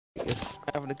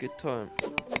Having a good time.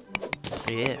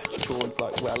 Yeah. Sean's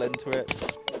like well into it.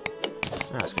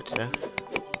 That's good to know.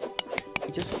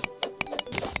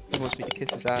 He wants me to kiss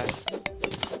his ass.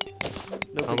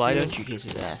 No Oh, big why deal, don't you kiss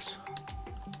his ass?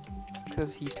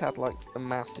 because he's had like a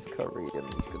massive curry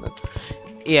and he's gonna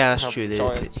Yeah, that's have true.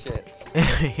 giant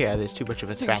shits. Yeah, there's too much of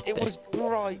a Dude, threat it there. was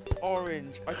bright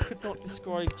orange. I could not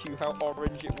describe to you how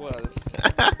orange it was.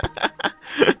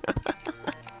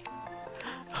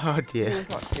 Oh dear.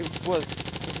 It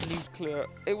was nuclear.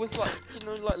 It was like, you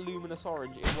know, like luminous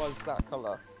orange. It was that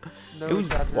color. No It was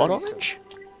exaggeration. what orange?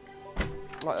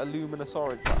 Like a luminous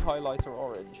orange, like highlighter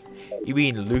orange. You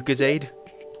mean Lucasade?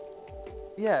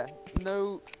 Yeah,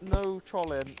 no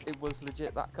trolling. It was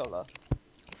legit that color.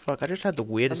 Fuck, I just had the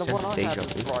And weirdest the sense one of I had deja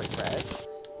was vu. bright red.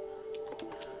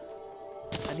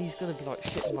 And he's gonna be like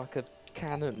shitting like a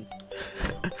cannon.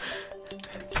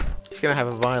 He's gonna have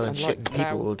a violent And, shit like, and people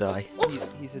now- will die.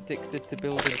 He's addicted to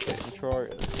building shit and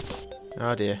trying.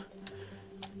 Oh dear.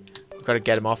 We've got to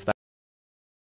get him off that.